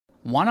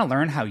Want to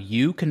learn how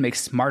you can make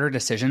smarter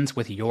decisions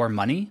with your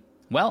money?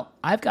 Well,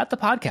 I've got the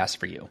podcast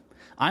for you.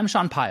 I'm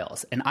Sean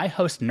Piles, and I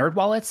host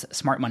NerdWallet's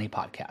Smart Money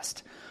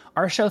Podcast.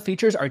 Our show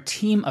features our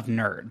team of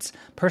nerds,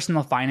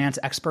 personal finance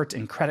experts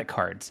in credit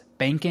cards,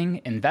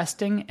 banking,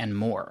 investing, and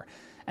more.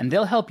 And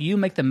they'll help you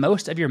make the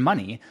most of your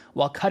money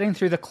while cutting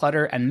through the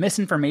clutter and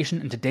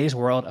misinformation in today's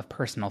world of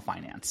personal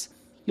finance.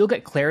 You'll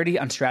get clarity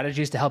on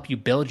strategies to help you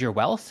build your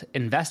wealth,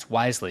 invest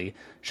wisely,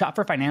 shop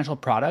for financial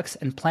products,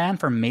 and plan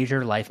for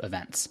major life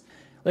events.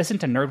 Listen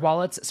to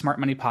NerdWallet's Smart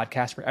Money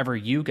Podcast wherever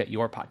you get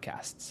your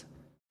podcasts.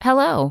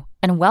 Hello,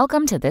 and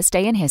welcome to This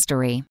Day in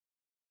History.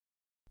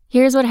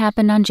 Here's what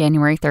happened on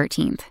January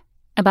 13th.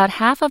 About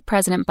half of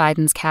President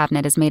Biden's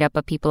cabinet is made up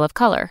of people of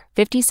color,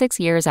 56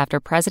 years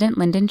after President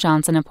Lyndon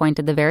Johnson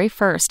appointed the very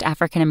first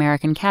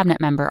African-American cabinet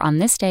member on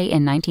this day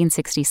in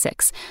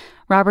 1966.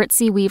 Robert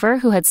C. Weaver,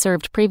 who had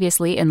served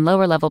previously in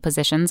lower-level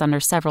positions under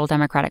several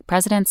Democratic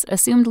presidents,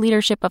 assumed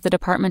leadership of the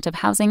Department of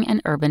Housing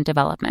and Urban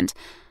Development.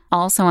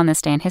 Also on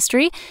this day in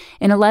history,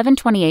 in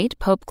 1128,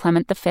 Pope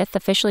Clement V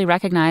officially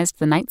recognized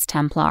the Knights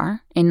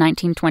Templar. In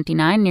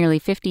 1929, nearly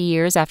 50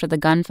 years after the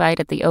gunfight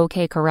at the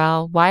OK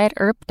Corral, Wyatt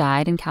Earp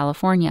died in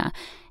California.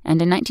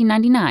 And in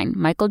 1999,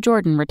 Michael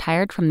Jordan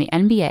retired from the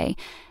NBA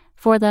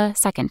for the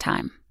second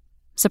time.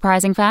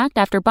 Surprising fact,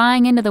 after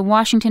buying into the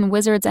Washington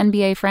Wizards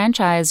NBA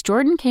franchise,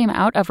 Jordan came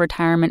out of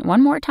retirement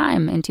one more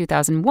time in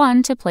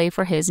 2001 to play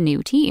for his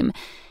new team.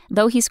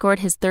 Though he scored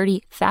his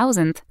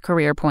 30,000th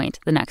career point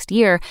the next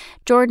year,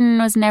 Jordan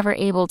was never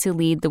able to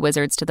lead the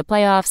Wizards to the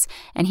playoffs,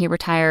 and he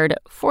retired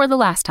for the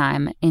last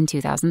time in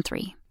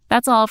 2003.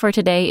 That's all for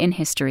today in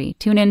history.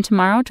 Tune in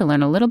tomorrow to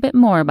learn a little bit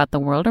more about the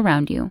world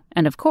around you.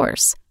 And of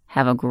course,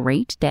 have a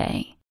great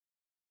day.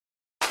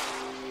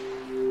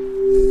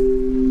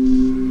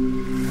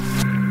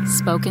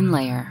 Spoken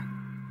Layer.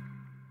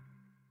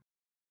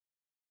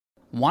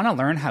 Want to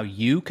learn how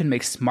you can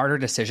make smarter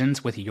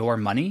decisions with your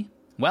money?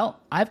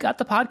 Well, I've got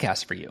the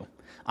podcast for you.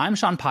 I'm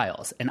Sean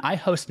Piles, and I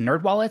host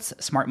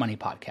NerdWallet's Smart Money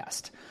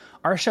Podcast.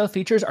 Our show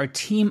features our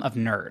team of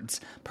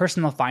nerds,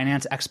 personal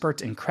finance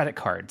experts in credit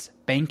cards,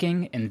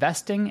 banking,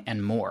 investing,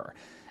 and more.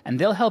 And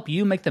they'll help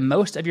you make the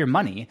most of your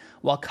money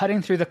while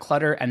cutting through the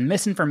clutter and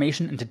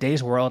misinformation in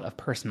today's world of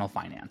personal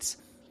finance.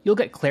 You'll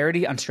get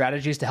clarity on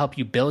strategies to help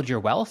you build your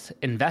wealth,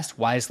 invest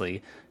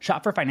wisely,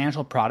 shop for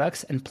financial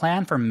products, and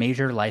plan for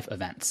major life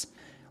events.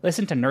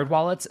 Listen to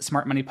NerdWallet's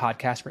Smart Money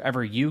Podcast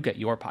wherever you get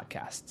your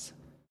podcasts.